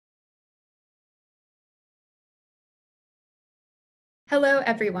Hello,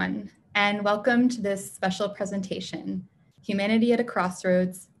 everyone, and welcome to this special presentation, Humanity at a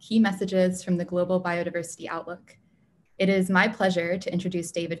Crossroads, Key Messages from the Global Biodiversity Outlook. It is my pleasure to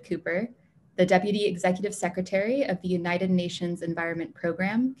introduce David Cooper, the Deputy Executive Secretary of the United Nations Environment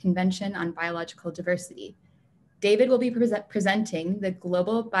Programme Convention on Biological Diversity. David will be presenting the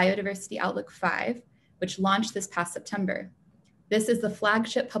Global Biodiversity Outlook 5, which launched this past September. This is the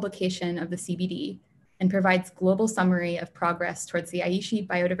flagship publication of the CBD and provides global summary of progress towards the Aichi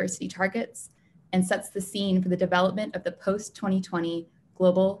Biodiversity Targets and sets the scene for the development of the post-2020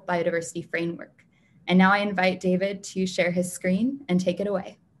 Global Biodiversity Framework. And now I invite David to share his screen and take it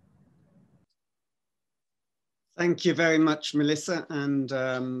away. Thank you very much, Melissa, and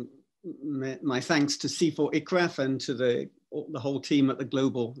my thanks to C4ICRAF and to the whole team at the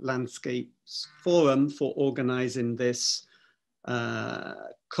Global Landscapes Forum for organizing this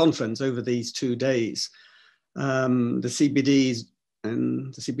conference over these 2 days. The CBDs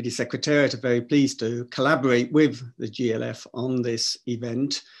and the CBD Secretariat are very pleased to collaborate with the GLF on this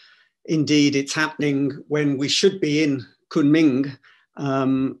event. Indeed, it's happening when we should be in Kunming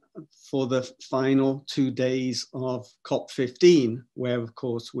for the final 2 days of COP15, where of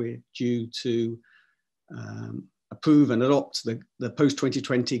course we're due to approve and adopt the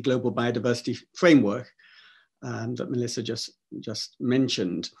post-2020 Global Biodiversity Framework that Melissa just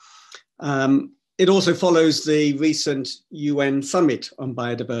mentioned. It also follows the recent UN Summit on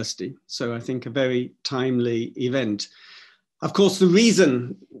Biodiversity, so I think a very timely event. Of course, the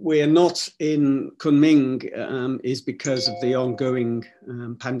reason we're not in Kunming is because of the ongoing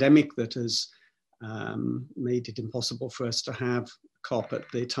pandemic that has made it impossible for us to have COP at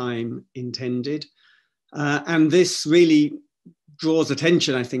the time intended. And this really draws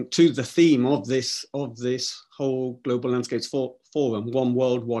attention, I think, to the theme of this whole Global Landscapes Forum, One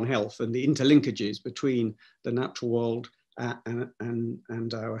World, One Health, and the interlinkages between the natural world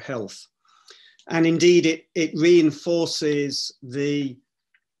and our health. And indeed, it reinforces the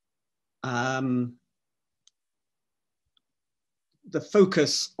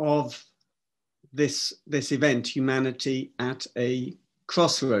focus of this event, Humanity at a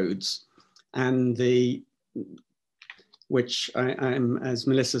Crossroads, and which I'm, as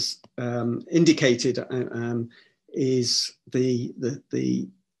Melissa indicated, is the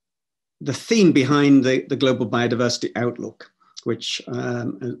theme behind the Global Biodiversity Outlook, which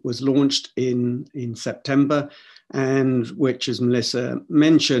was launched in September, and which, as Melissa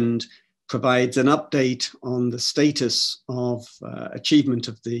mentioned, provides an update on the status of achievement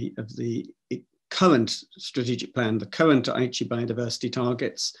of the current strategic plan, the current Aichi Biodiversity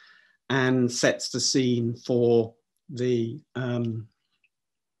Targets, and sets the scene for the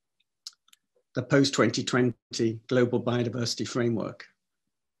post-2020 Global Biodiversity Framework.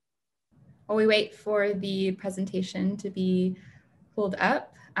 While we wait for the presentation to be pulled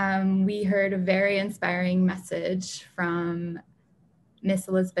up, we heard a very inspiring message from Miss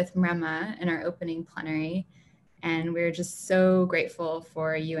Elizabeth Mrema in our opening plenary, and we're just so grateful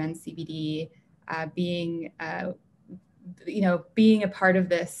for UNCBD being a part of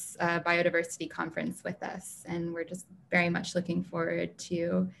this biodiversity conference with us. And we're just very much looking forward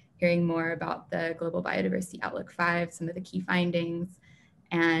to hearing more about the Global Biodiversity Outlook 5, some of the key findings,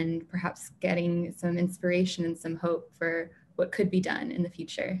 and perhaps getting some inspiration and some hope for what could be done in the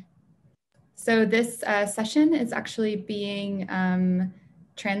future. So this session is actually being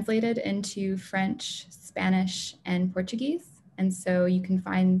translated into French, Spanish, and Portuguese. And so you can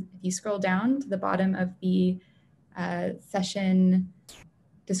find, if you scroll down to the bottom of the session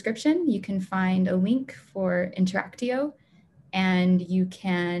description, you can find a link for Interactio, and you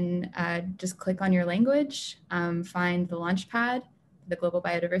can just click on your language, find the Launchpad, the Global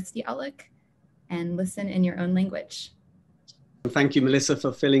Biodiversity Outlook, and listen in your own language. Thank you, Melissa,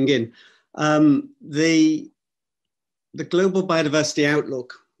 for filling in. The Global Biodiversity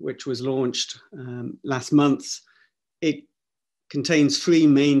Outlook, which was launched last month, it contains 3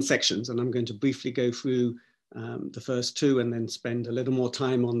 main sections, and I'm going to briefly go through the first 2 and then spend a little more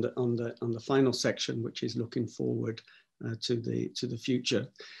time on the final section, which is looking forward to the future.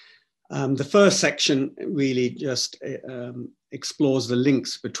 The first section really just explores the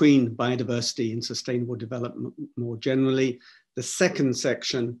links between biodiversity and sustainable development more generally. The second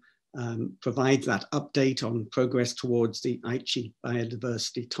section provides that update on progress towards the Aichi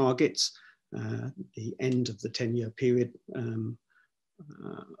Biodiversity Targets, the end of the 10-year period,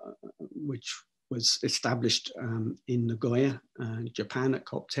 which was established in Nagoya, Japan at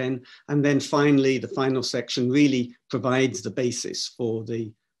COP10. And then finally, the final section really provides the basis for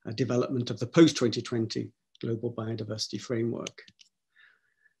the development of the post-2020 Global Biodiversity Framework.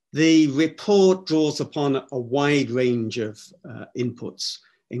 The report draws upon a wide range of inputs,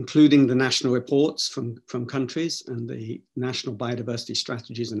 including the national reports from countries and the national biodiversity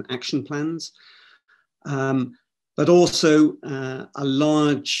strategies and action plans, but also a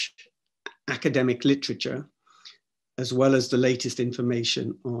large academic literature, as well as the latest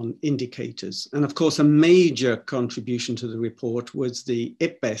information on indicators. And of course, a major contribution to the report was the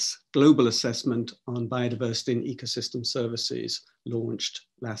IPBES Global Assessment on Biodiversity and Ecosystem Services, launched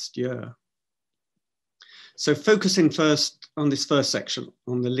last year. So focusing first on this first section,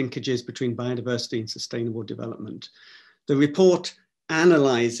 on the linkages between biodiversity and sustainable development, the report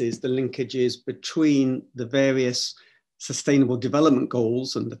analyzes the linkages between the various sustainable development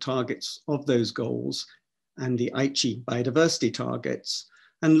goals and the targets of those goals and the Aichi Biodiversity Targets,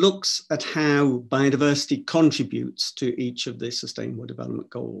 and looks at how biodiversity contributes to each of the sustainable development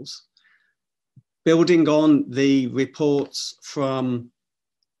goals. Building on the reports from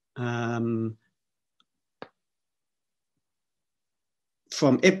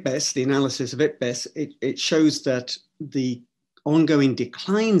IPBES, the analysis of IPBES, it shows that the ongoing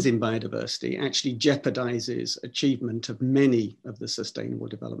declines in biodiversity actually jeopardizes achievement of many of the sustainable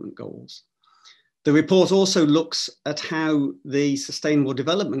development goals. The report also looks at how the sustainable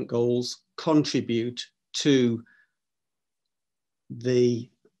development goals contribute to the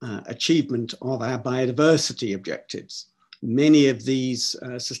achievement of our biodiversity objectives. Many of these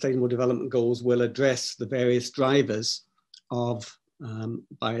sustainable development goals will address the various drivers of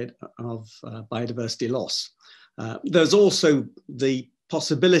biodiversity loss. There's also the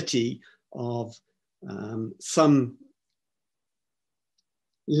possibility of some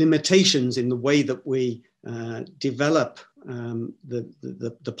limitations in the way that we develop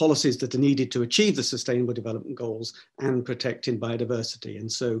the policies that are needed to achieve the sustainable development goals and protecting biodiversity. And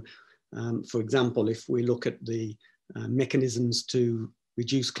so, for example, if we look at the mechanisms to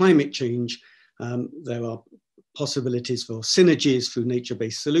reduce climate change, there are possibilities for synergies through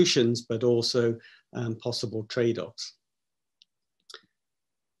nature-based solutions, but also possible trade-offs.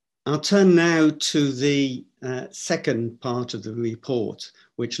 I'll turn now to the second part of the report,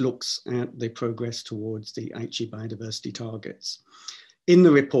 which looks at the progress towards the Aichi Biodiversity Targets. In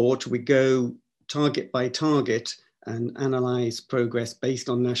the report, we go target by target and analyze progress based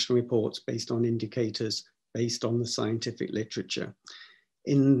on national reports, based on indicators, based on the scientific literature.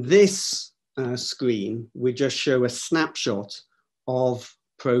 In this screen, we just show a snapshot of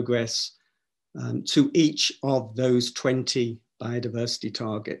progress to each of those 20 biodiversity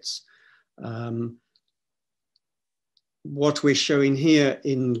targets. What we're showing here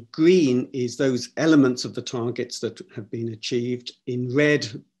in green is those elements of the targets that have been achieved, in red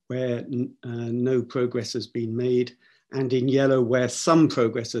where no progress has been made, and in yellow where some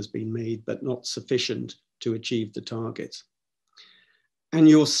progress has been made but not sufficient to achieve the target. And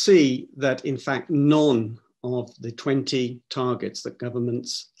you'll see that in fact none of the 20 targets that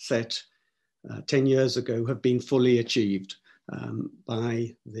governments set 10 years ago have been fully achieved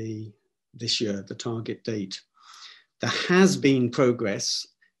by this year, the target date. There has been progress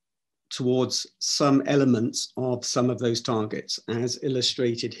towards some elements of some of those targets, as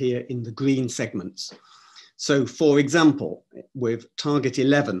illustrated here in the green segments. So for example, with target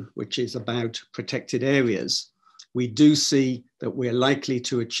 11, which is about protected areas, we do see that we're likely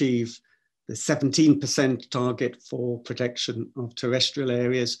to achieve the 17% target for protection of terrestrial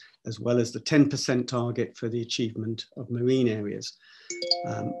areas, as well as the 10% target for the achievement of marine areas.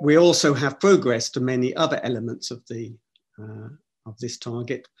 We also have progress to many other elements of this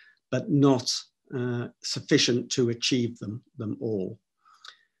target, but not sufficient to achieve them all.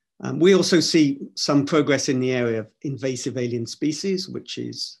 We also see some progress in the area of invasive alien species, which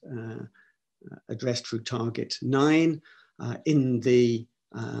is addressed through target 9, in the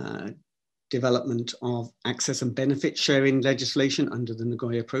development of access and benefit sharing legislation under the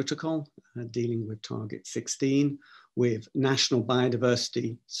Nagoya Protocol, dealing with target 16, with national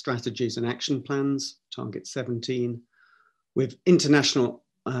biodiversity strategies and action plans, target 17, with international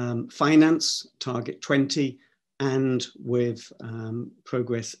finance, target 20, and with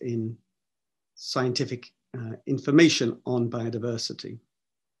progress in scientific information on biodiversity.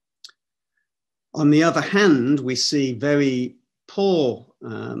 On the other hand, we see very poor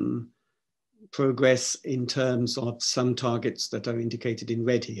progress in terms of some targets that are indicated in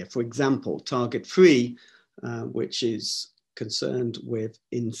red here. For example, target 3, which is concerned with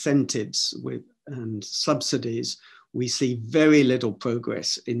incentives and subsidies, we see very little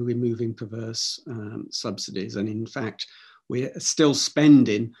progress in removing perverse subsidies. And in fact, we're still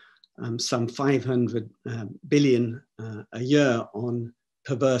spending some 500 billion a year on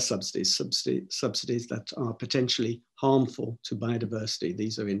perverse subsidies that are potentially harmful to biodiversity.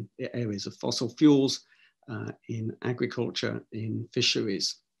 These are in areas of fossil fuels, in agriculture, in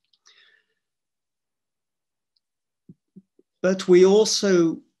fisheries. But we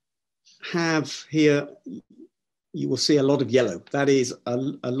also have here, you will see a lot of yellow. That is a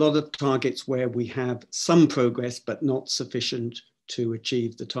lot of targets where we have some progress, but not sufficient to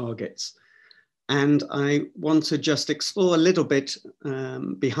achieve the targets. And I want to just explore a little bit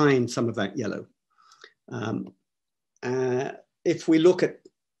behind some of that yellow. If we look at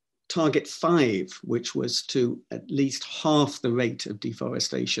target 5, which was to at least half the rate of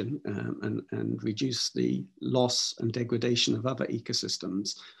deforestation and reduce the loss and degradation of other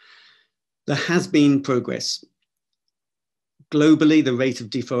ecosystems, there has been progress. Globally, the rate of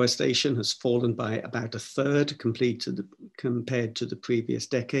deforestation has fallen by about 1/3 compared to the previous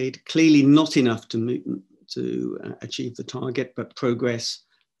decade. Clearly not enough to achieve the target, but progress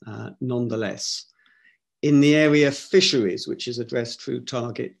nonetheless. In the area of fisheries, which is addressed through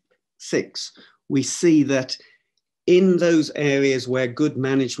target 6, we see that in those areas where good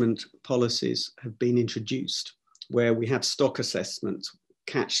management policies have been introduced, where we have stock assessment,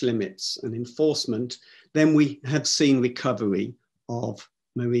 catch limits and enforcement, then we have seen recovery of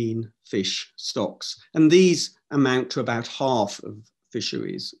marine fish stocks. And these amount to about half of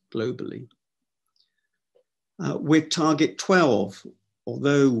fisheries globally. With target 12,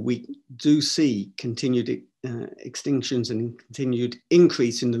 although we do see continued extinctions and continued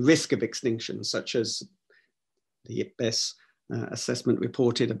increase in the risk of extinction, such as the IPBES assessment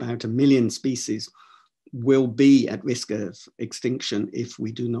reported about 1 million species will be at risk of extinction if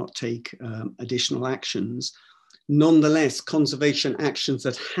we do not take additional actions. Nonetheless, conservation actions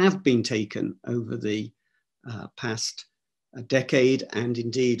that have been taken over the past decade and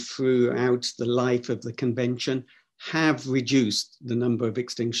indeed throughout the life of the convention have reduced the number of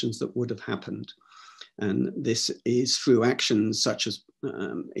extinctions that would have happened. And this is through actions such as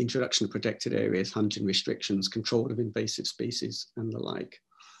introduction of protected areas, hunting restrictions, control of invasive species, and the like.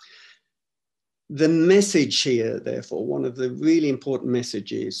 The message here, therefore, one of the really important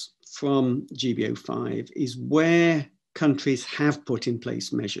messages from GBO5 is where countries have put in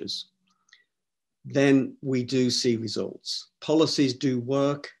place measures, then we do see results. Policies do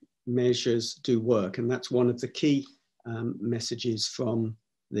work, measures do work, and that's one of the key messages from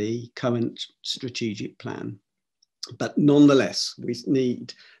the current strategic plan. But nonetheless, we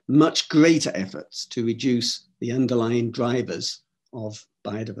need much greater efforts to reduce the underlying drivers of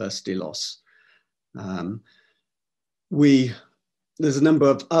biodiversity loss. There's a number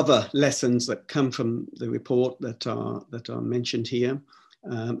of other lessons that come from the report that are mentioned here,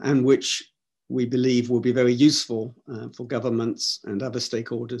 and which we believe will be very useful for governments and other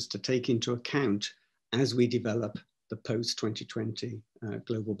stakeholders to take into account as we develop the post-2020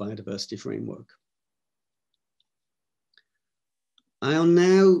 Global Biodiversity Framework. I'll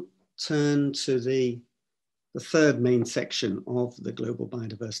now turn to the third main section of the Global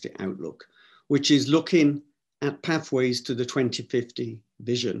Biodiversity Outlook, which is looking at pathways to the 2050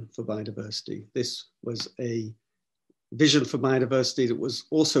 vision for biodiversity. This was a vision for biodiversity that was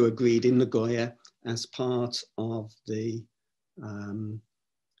also agreed in Nagoya as part of the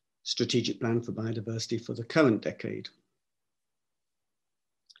strategic plan for biodiversity for the current decade.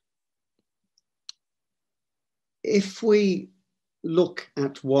 If we look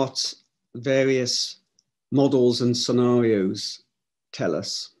at what various models and scenarios tell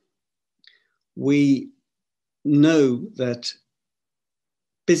us, we know that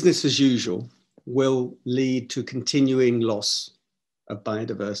business as usual will lead to continuing loss of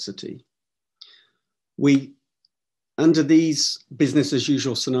biodiversity. Under these business as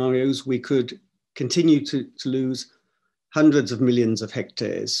usual scenarios, we could continue to lose hundreds of millions of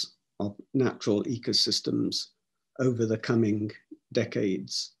hectares of natural ecosystems over the coming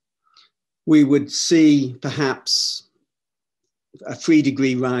decades. We would see perhaps a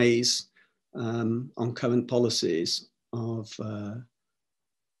 3-degree rise on current policies of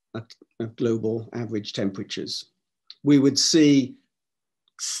global average temperatures. We would see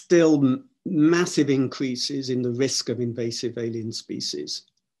still massive increases in the risk of invasive alien species,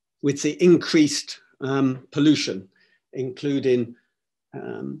 with the increased pollution, including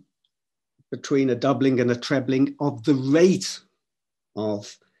between a doubling and a trebling of the rate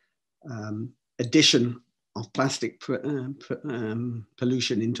of addition of plastic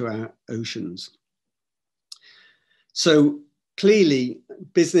pollution into our oceans. So clearly,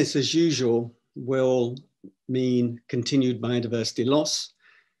 business as usual will mean continued biodiversity loss.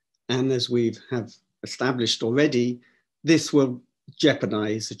 And as we have established already, this will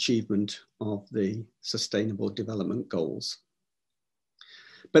jeopardize achievement of the Sustainable Development Goals.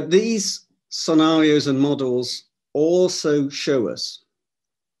 But these scenarios and models also show us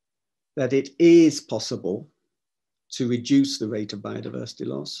that it is possible to reduce the rate of biodiversity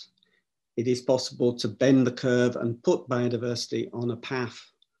loss. It is possible to bend the curve and put biodiversity on a path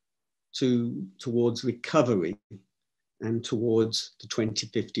towards recovery and towards the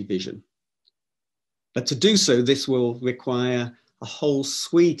 2050 vision. But to do so, this will require a whole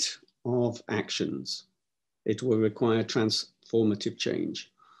suite of actions. It will require transformative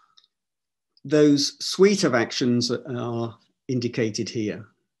change. Those suite of actions are indicated here.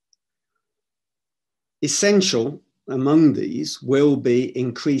 Essential among these will be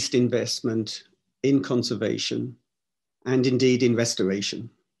increased investment in conservation and indeed in restoration.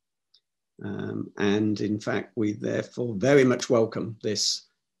 And in fact, we therefore very much welcome this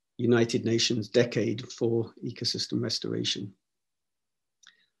United Nations Decade for Ecosystem Restoration.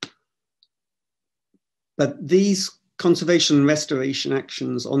 But these conservation and restoration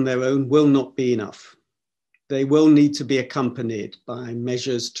actions on their own will not be enough. They will need to be accompanied by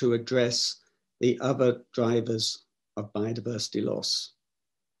measures to address the other drivers of biodiversity loss.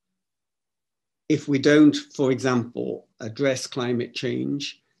 If we don't, for example, address climate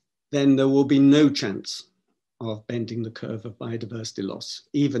change, then there will be no chance of bending the curve of biodiversity loss,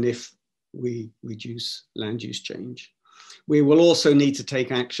 even if we reduce land use change. We will also need to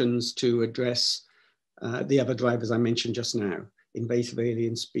take actions to address the other drivers I mentioned just now: invasive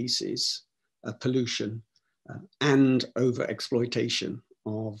alien species, pollution, and overexploitation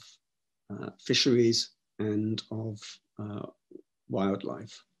of fisheries and of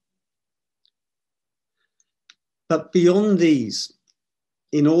wildlife. But beyond these,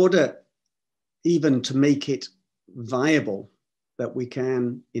 in order even to make it viable that we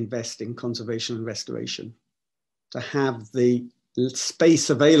can invest in conservation and restoration, to have the space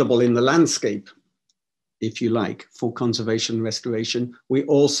available in the landscape, if you like, for conservation and restoration, we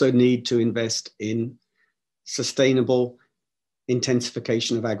also need to invest in sustainable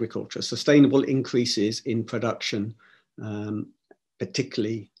intensification of agriculture, sustainable increases in production,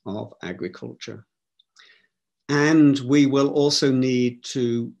 particularly of agriculture. And we will also need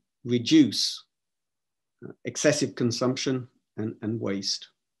to reduce excessive consumption and waste.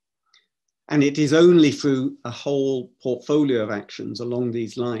 And it is only through a whole portfolio of actions along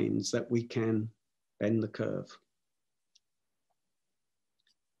these lines that we can bend the curve.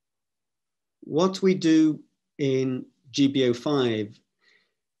 What we do in GBO5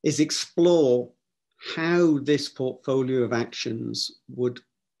 is explore how this portfolio of actions would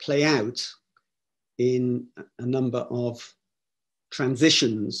play out in a number of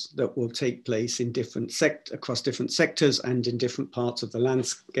transitions that will take place in across different sectors and in different parts of the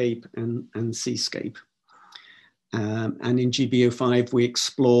landscape and seascape. And in GBO5, we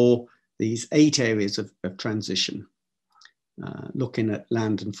explore these 8 areas of transition, looking at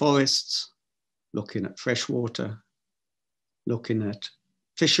land and forests, looking at freshwater, looking at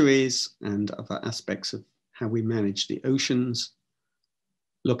fisheries and other aspects of how we manage the oceans,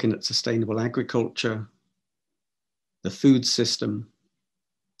 looking at sustainable agriculture, the food system,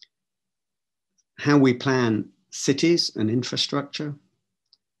 how we plan cities and infrastructure,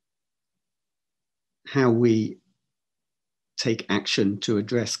 how we take action to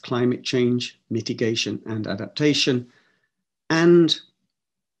address climate change, mitigation and adaptation, and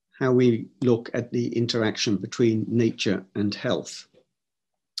how we look at the interaction between nature and health.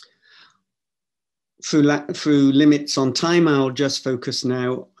 Through limits on time, I'll just focus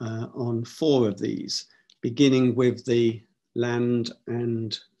now on 4 of these, beginning with the land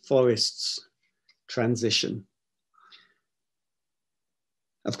and forests transition.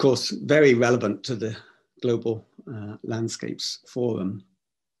 Of course, very relevant to the Global Landscapes Forum.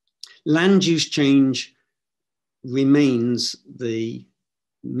 Land use change remains the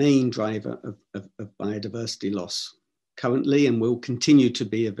main driver of biodiversity loss currently, and will continue to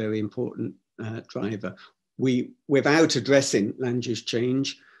be a very important driver. Without addressing land use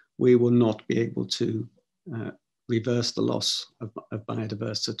change, we will not be able to reverse the loss of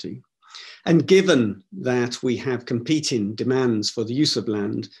biodiversity. And given that we have competing demands for the use of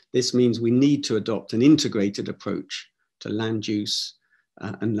land, this means we need to adopt an integrated approach to land use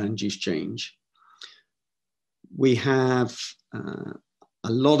and land use change. We have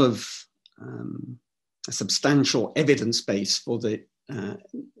a lot of a substantial evidence base for the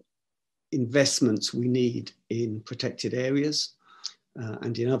investments we need in protected areas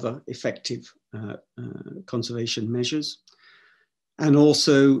and in other effective conservation measures, and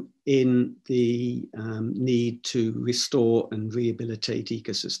also in the need to restore and rehabilitate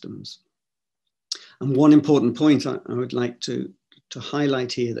ecosystems. And one important point I would like to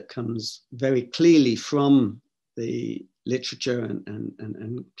highlight here that comes very clearly from the literature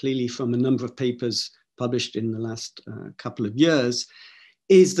and clearly from a number of papers published in the last couple of years,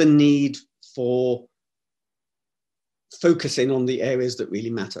 is the need for focusing on the areas that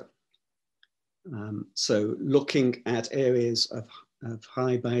really matter. So looking at areas of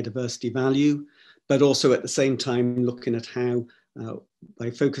high biodiversity value, but also at the same time looking at how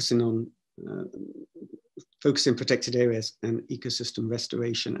by focusing on focusing protected areas and ecosystem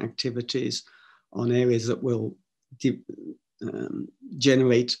restoration activities on areas that will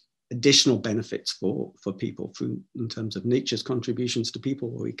generate additional benefits for people in terms of nature's contributions to people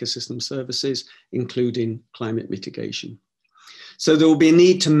or ecosystem services, including climate mitigation. So there will be a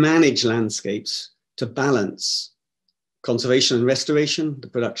need to manage landscapes to balance conservation and restoration, the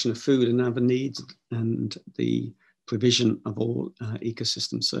production of food and other needs, and the provision of all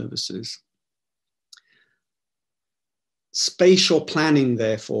ecosystem services. Spatial planning,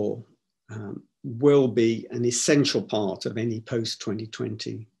 therefore, will be an essential part of any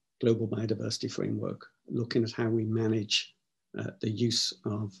post-2020 global biodiversity framework, looking at how we manage the use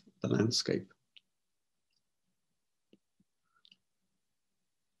of the landscape.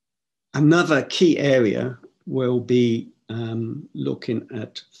 Another key area will be looking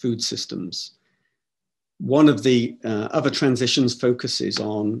at food systems. One of the other transitions focuses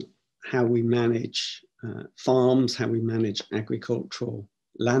on how we manage farms, how we manage agricultural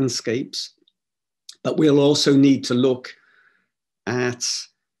landscapes, but we'll also need to look at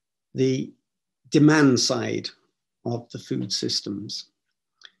the demand side of the food systems,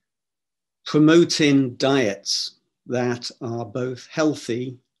 promoting diets that are both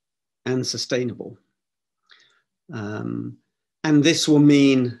healthy and sustainable. And this will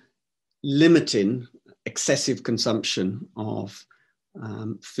mean limiting excessive consumption of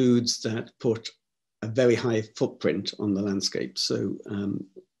foods that put a very high footprint on the landscape. So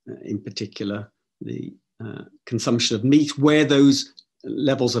in particular, the consumption of meat, where those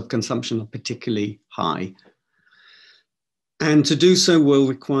levels of consumption are particularly high. And to do so will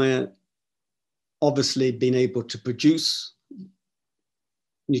require, obviously, being able to produce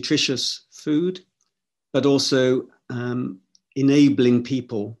nutritious food, but also enabling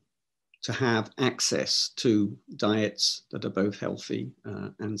people to have access to diets that are both healthy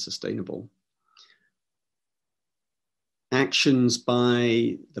and sustainable. Actions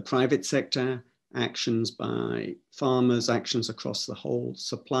by the private sector, actions by farmers, actions across the whole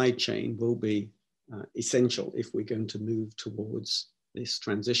supply chain will be essential if we're going to move towards this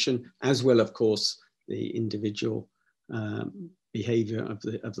transition, as well, of course, the individual behavior of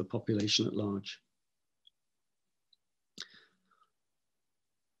the population at large.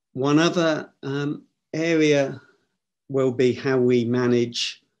 One other area will be how we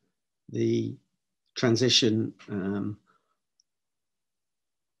manage the transition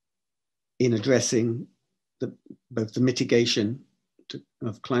in addressing both the mitigation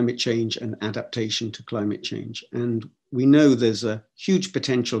of climate change and adaptation to climate change. And we know there's a huge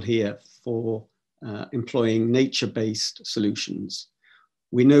potential here for employing nature-based solutions.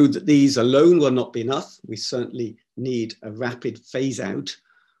 We know that these alone will not be enough. We certainly need a rapid phase out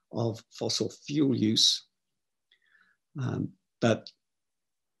of fossil fuel use. But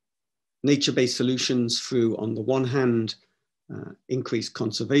nature-based solutions through, on the one hand, increased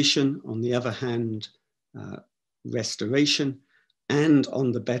conservation, on the other hand, restoration, and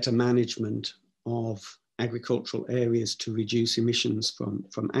on the better management of agricultural areas to reduce emissions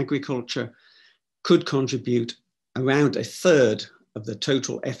from agriculture, could contribute around a third of the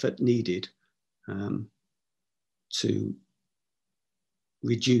total effort needed to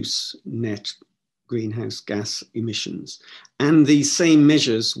reduce net greenhouse gas emissions. And these same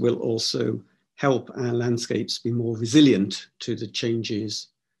measures will also help our landscapes be more resilient to the changes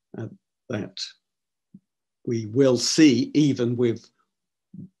that we will see, even with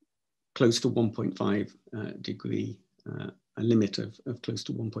close to 1.5 degree, a limit of close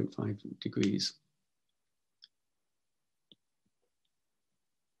to 1.5 degrees.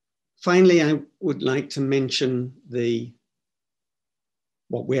 Finally, I would like to mention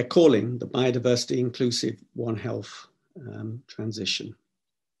what we're calling the Biodiversity Inclusive One Health transition.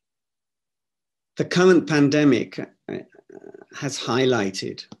 The current pandemic has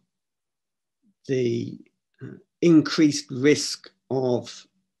highlighted the increased risk of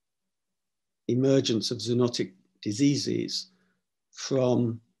emergence of zoonotic diseases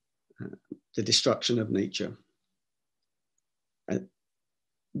from the destruction of nature.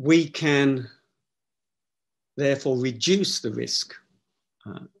 We can therefore reduce the risk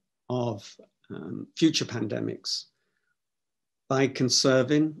of future pandemics by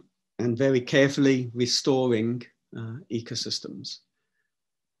conserving and very carefully restoring ecosystems.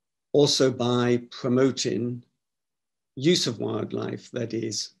 Also by promoting use of wildlife that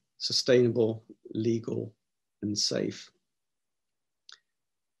is sustainable, legal, and safe.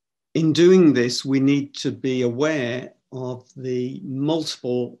 In doing this, we need to be aware of the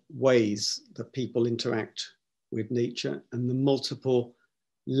multiple ways that people interact with nature and the multiple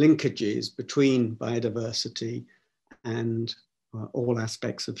linkages between biodiversity and all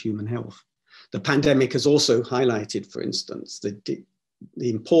aspects of human health. The pandemic has also highlighted, for instance, the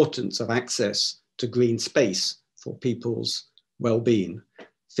importance of access to green space for people's well-being,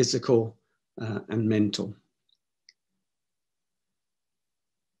 physical and mental.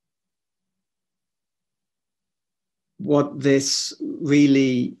 What this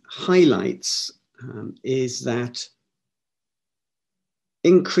really highlights is that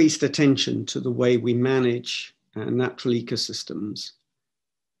increased attention to the way we manage natural ecosystems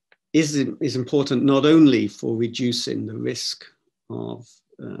is important not only for reducing the risk of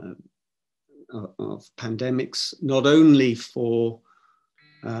pandemics, not only for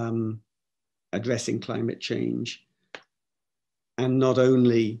addressing climate change, and not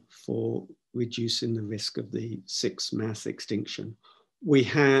only for reducing the risk of the sixth mass extinction. We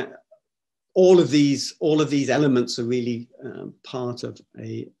have all of these elements are really part of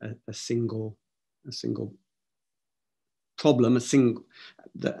a single problem,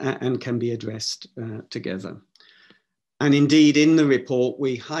 and can be addressed together. And indeed, in the report,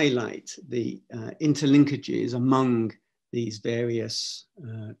 we highlight the interlinkages among these various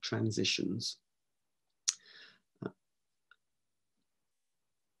transitions.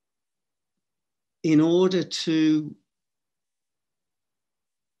 In order to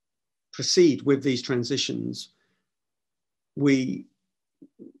proceed with these transitions, we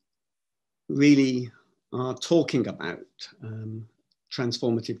really are talking about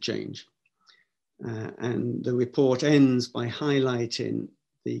transformative change. And the report ends by highlighting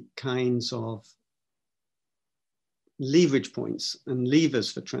the kinds of leverage points and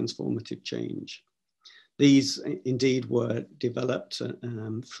levers for transformative change. These indeed were developed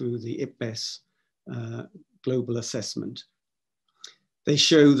through the IPBES Global Assessment. They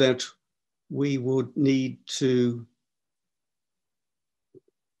show that we would need to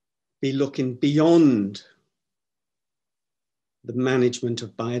be looking beyond the management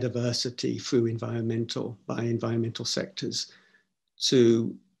of biodiversity through by environmental sectors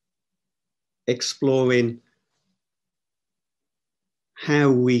to exploring how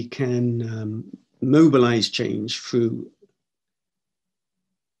we can mobilize change through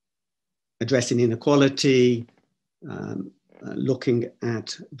addressing inequality, looking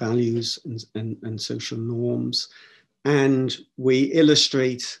at values and social norms. And we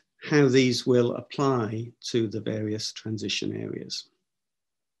illustrate how these will apply to the various transition areas.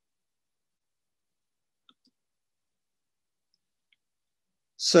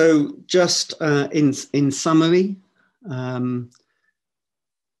 So just in summary,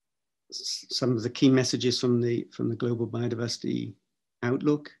 some of the key messages from the Global Biodiversity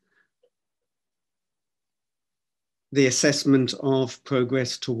Outlook. The assessment of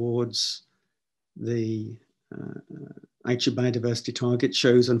progress towards the Aichi Biodiversity Target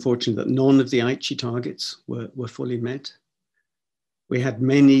shows, unfortunately, that none of the Aichi targets were fully met. We had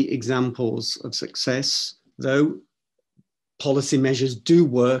many examples of success, though policy measures do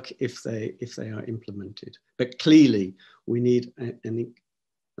work if they are implemented. But clearly, we need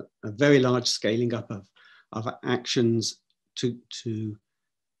a very large scaling up of actions to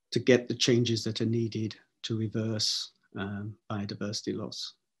get the changes that are needed to reverse biodiversity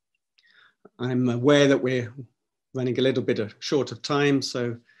loss. I'm aware that we're running a little bit short of time,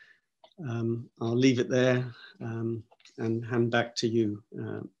 so I'll leave it there and hand back to you,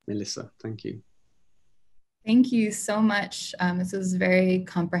 Melissa. Thank you. Thank you so much. This was very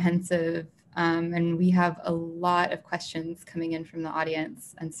comprehensive, and we have a lot of questions coming in from the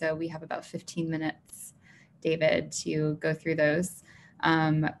audience. And so we have about 15 minutes, David, to go through those.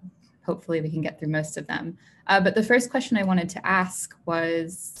 Hopefully we can get through most of them. But the first question I wanted to ask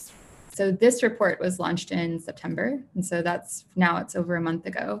was, so this report was launched in September. And so it's over a month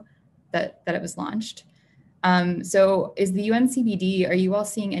ago that it was launched. So is the UNCBD, are you all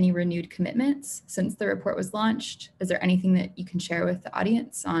seeing any renewed commitments since the report was launched? Is there anything that you can share with the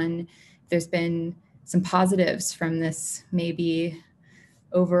audience on if there's been some positives from this maybe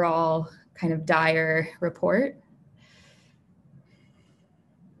overall kind of dire report?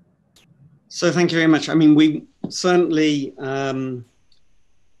 So thank you very much. I mean, we certainly,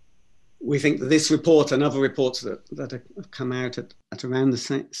 we think that this report and other reports that have come out at around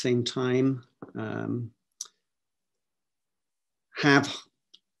the same time have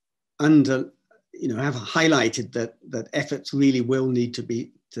highlighted that efforts really will need to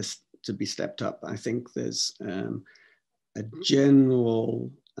be stepped up. I think there's a general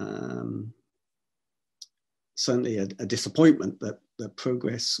certainly a disappointment that the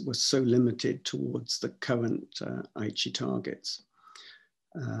progress was so limited towards the current Aichi targets.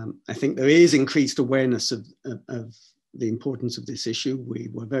 I think there is increased awareness of the importance of this issue. We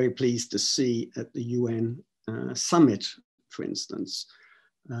were very pleased to see at the UN summit, for instance,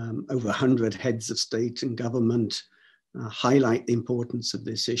 over 100 heads of state and government highlight the importance of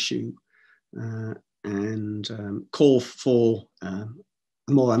this issue and call for a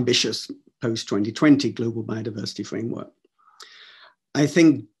more ambitious post-2020 global biodiversity framework. I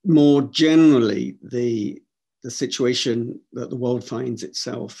think more generally, the situation that the world finds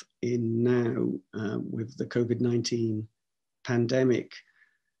itself in now with the COVID-19 pandemic,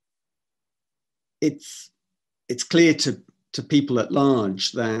 it's clear to people at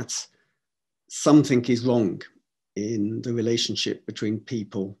large that something is wrong in the relationship between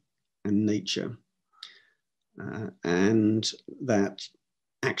people and nature, and that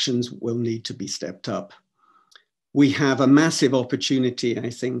actions will need to be stepped up. We have a massive opportunity, I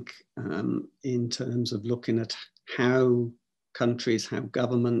think, in terms of looking at how countries, how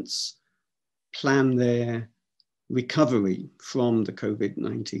governments plan their recovery from the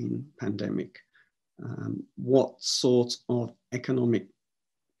COVID-19 pandemic. What sort of economic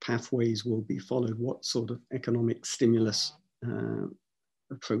pathways will be followed? What sort of economic stimulus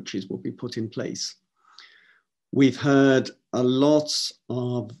approaches will be put in place? We've heard a lot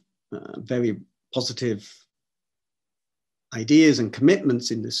of very positive ideas and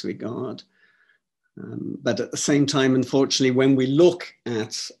commitments in this regard. But at the same time, unfortunately, when we look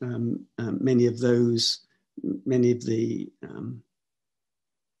at many of the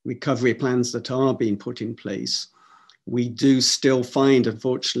recovery plans that are being put in place, we do still find,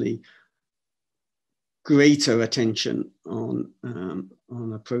 unfortunately, greater attention on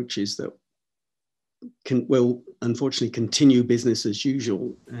approaches that will unfortunately continue business as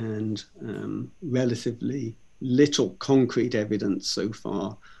usual, and relatively little concrete evidence so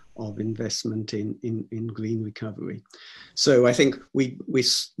far of investment in green recovery. So I think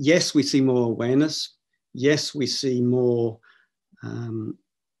yes, we see more awareness. Yes, we see more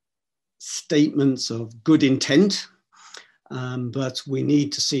statements of good intent, but we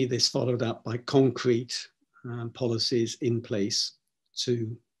need to see this followed up by concrete policies in place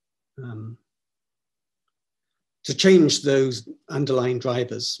to change those underlying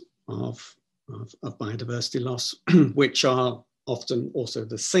drivers of biodiversity loss, which are often also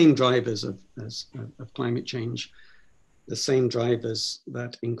the same drivers of climate change, the same drivers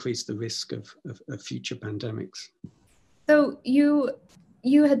that increase the risk of future pandemics. So you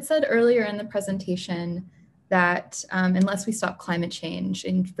had said earlier in the presentation that unless we stop climate change,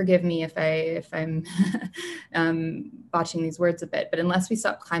 and forgive me if I'm botching these words a bit, but unless we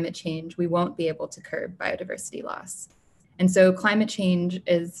stop climate change, we won't be able to curb biodiversity loss. And so climate change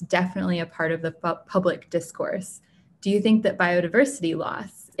is definitely a part of the public discourse. Do you think that biodiversity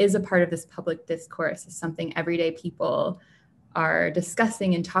loss is a part of this public discourse, is something everyday people are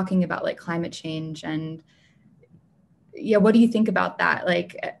discussing and talking about, like climate change? And yeah, what do you think about that?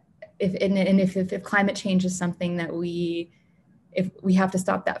 Like, if climate change is something that if we have to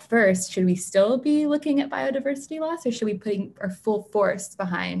stop that first, should we still be looking at biodiversity loss, or should we put our full force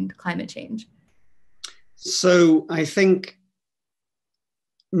behind climate change? So I think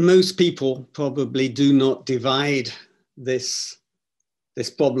most people probably do not divide this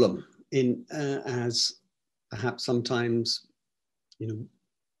problem in as perhaps sometimes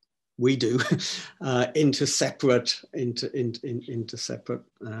we do into separate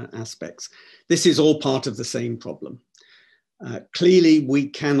aspects. This is all part of the same problem. Clearly, we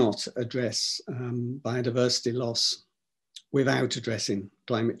cannot address biodiversity loss without addressing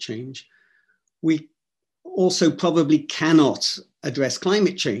climate change. We also probably cannot address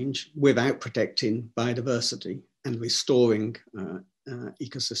climate change without protecting biodiversity and restoring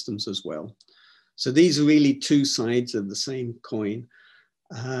ecosystems as well. So these are really two sides of the same coin.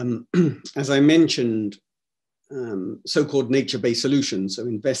 As I mentioned, so-called nature-based solutions, so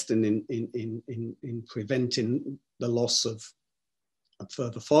investing in preventing the loss of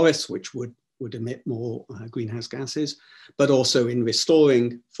further forests, which would emit more greenhouse gases, but also in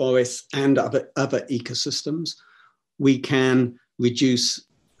restoring forests and other ecosystems, we can reduce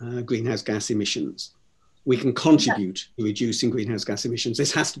greenhouse gas emissions. We can contribute to reducing greenhouse gas emissions.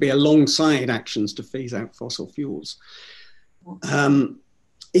 This has to be alongside actions to phase out fossil fuels.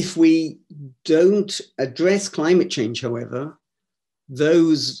 If we don't address climate change, however,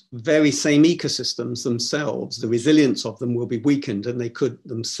 those very same ecosystems themselves, the resilience of them will be weakened, and they could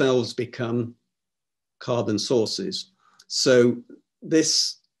themselves become carbon sources. So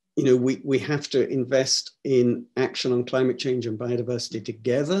this you know, we have to invest in action on climate change and biodiversity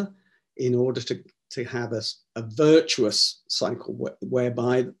together in order to have a virtuous cycle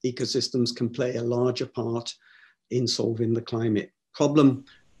whereby ecosystems can play a larger part in solving the climate problem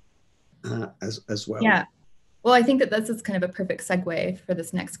as well. Yeah. Well, I think that this is kind of a perfect segue for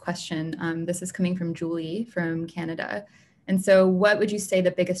this next question. This is coming from Julie from Canada. And so what would you say the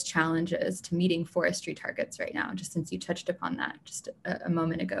biggest challenge is to meeting forestry targets right now, just since you touched upon that just a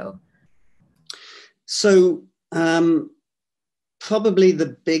moment ago? So probably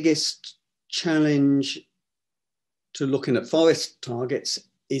the biggest challenge to looking at forest targets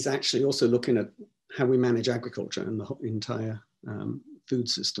is actually also looking at how we manage agriculture and the entire food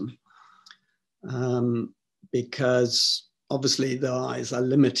system. Because obviously there is a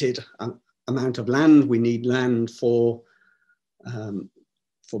limited amount of land. We need land for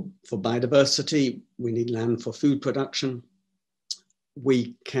biodiversity. We need land for food production.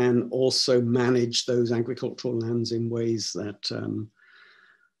 We can also manage those agricultural lands in ways that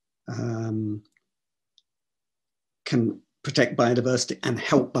can protect biodiversity and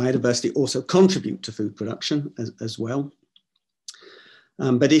help biodiversity also contribute to food production as well.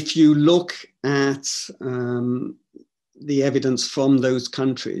 But if you look at the evidence from those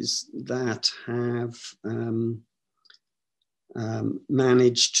countries that have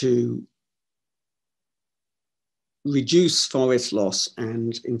managed to reduce forest loss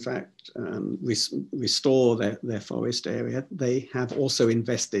and in fact restore their forest area, they have also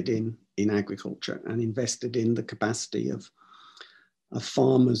invested in agriculture and invested in the capacity of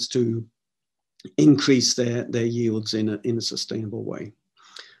farmers to increase their yields in a sustainable way.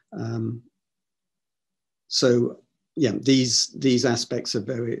 So yeah, these aspects are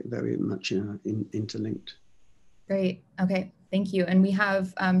very, very much interlinked. Great. Okay. Thank you. And we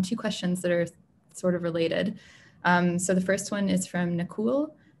have two questions that are sort of related. So the first one is from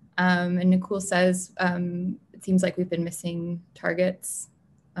Nakul. And Nakul says, it seems like we've been missing targets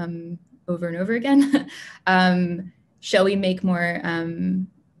over and over again. Shall we make more,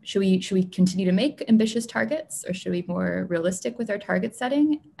 should we continue to make ambitious targets, or should we be more realistic with our target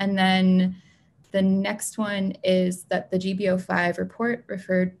setting? And then the next one is that the GBO5 report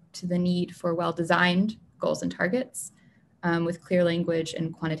referred to the need for well-designed goals and targets with clear language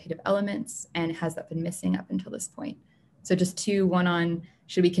and quantitative elements, and has that been missing up until this point? So just two, one on,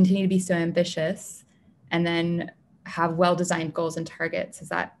 should we continue to be so ambitious, and then have well-designed goals and targets? Has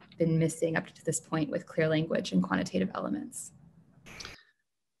that been missing up to this point with clear language and quantitative elements?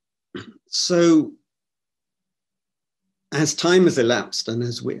 So as time has elapsed and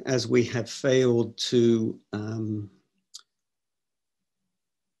as we have failed to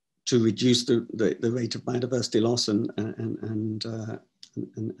reduce the rate of biodiversity loss and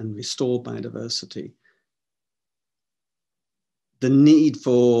restore biodiversity, the need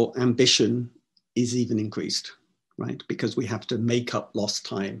for ambition is even increased, right? Because we have to make up lost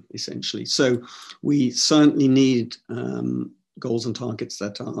time, essentially. So we certainly need goals and targets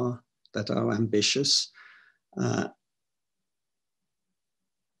that are ambitious.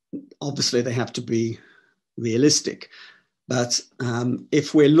 Obviously, they have to be realistic. But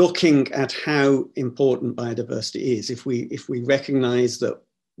if we're looking at how important biodiversity is, if we recognize that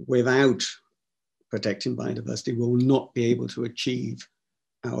without protecting biodiversity, we'll not be able to achieve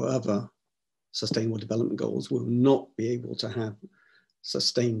our other sustainable development goals, we'll not be able to have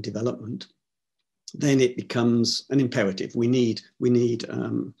sustained development, then it becomes an imperative. We need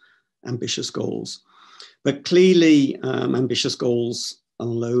ambitious goals. But clearly, ambitious goals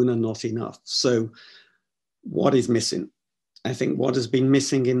alone are not enough. So what is missing? I think what has been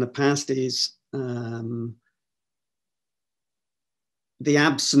missing in the past is the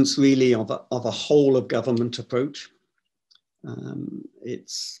absence really of a whole of government approach.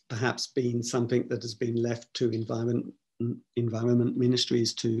 It's perhaps been something that has been left to environment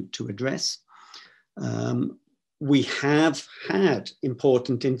ministries to address. We have had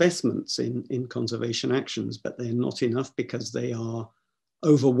important investments in conservation actions, but they're not enough because they are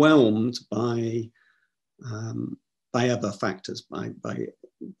overwhelmed by other factors, by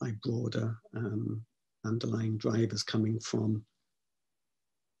broader underlying drivers coming from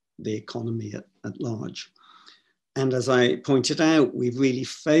the economy at large. And as I pointed out, we've really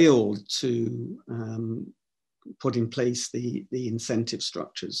failed to put in place the incentive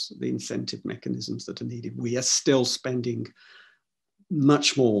structures, the incentive mechanisms that are needed. We are still spending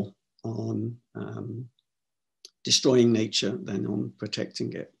much more on destroying nature than on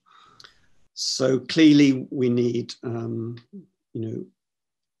protecting it. So clearly we need,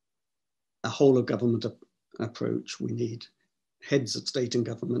 a whole of government approach. We need heads of state and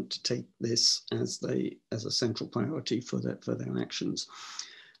government to take this as a central priority for their actions.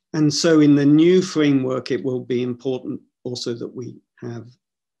 And so in the new framework, it will be important also that we have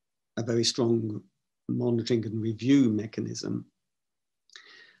a very strong monitoring and review mechanism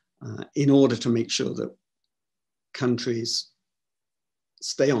in order to make sure that countries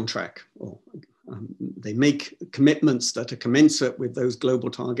stay on track, or they make commitments that are commensurate with those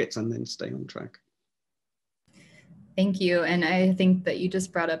global targets and then stay on track. Thank you. And I think that you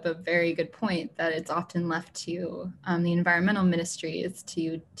just brought up a very good point, that it's often left to the environmental ministries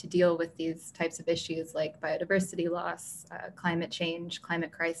to deal with these types of issues like biodiversity loss, climate change,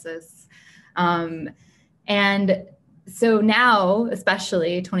 climate crisis. And so now,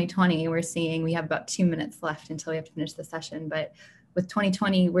 especially 2020, we're seeing, we have about 2 minutes left until we have to finish the session, but with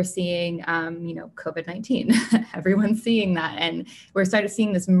 2020, we're seeing, COVID-19, everyone's seeing that. And we're starting to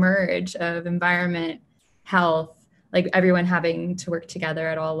seeing this merge of environment, health, like everyone having to work together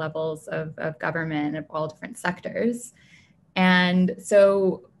at all levels of government, of all different sectors. And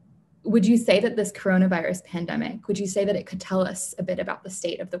so would you say that this coronavirus pandemic, would you say that it could tell us a bit about the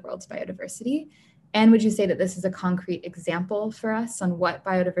state of the world's biodiversity? And would you say that this is a concrete example for us on what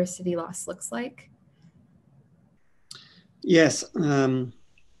biodiversity loss looks like? Yes,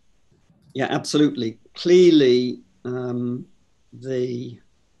 yeah, absolutely. Clearly, the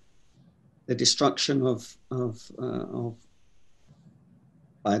destruction of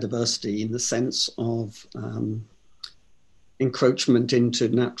biodiversity in the sense of encroachment into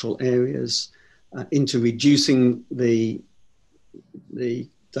natural areas, into reducing the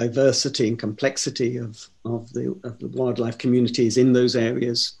diversity and complexity of the wildlife communities in those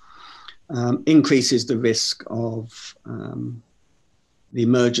areas, increases the risk of the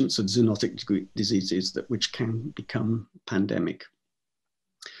emergence of zoonotic diseases which can become pandemic.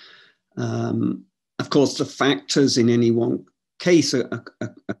 Of course, the factors in any one case are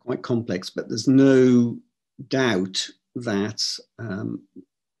quite complex, but there's no doubt that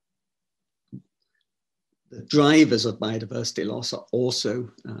the drivers of biodiversity loss are also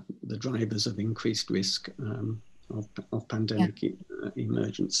the drivers of increased risk of pandemic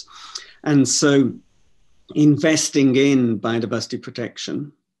emergence. And so investing in biodiversity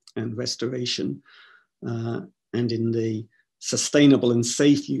protection and restoration and in the sustainable and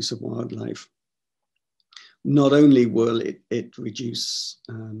safe use of wildlife, not only will it reduce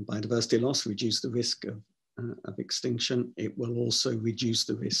biodiversity loss, reduce the risk of extinction, it will also reduce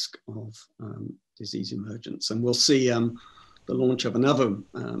the risk of disease emergence. And we'll see the launch of another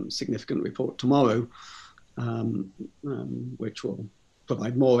significant report tomorrow, which will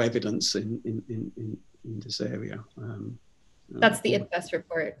provide more evidence in this area. That's the IPBES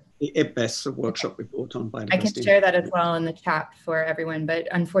report. The IPBES workshop report on biodiversity. I can share that as well in the chat for everyone, but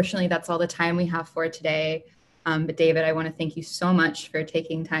unfortunately that's all the time we have for today. But David, I want to thank you so much for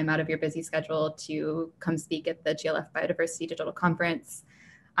taking time out of your busy schedule to come speak at the GLF Biodiversity Digital Conference.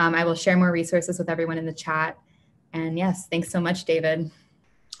 I will share more resources with everyone in the chat. And yes, thanks so much, David.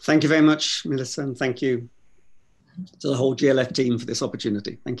 Thank you very much, Melissa, and thank you to the whole GLF team for this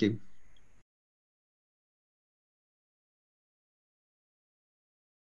opportunity. Thank you.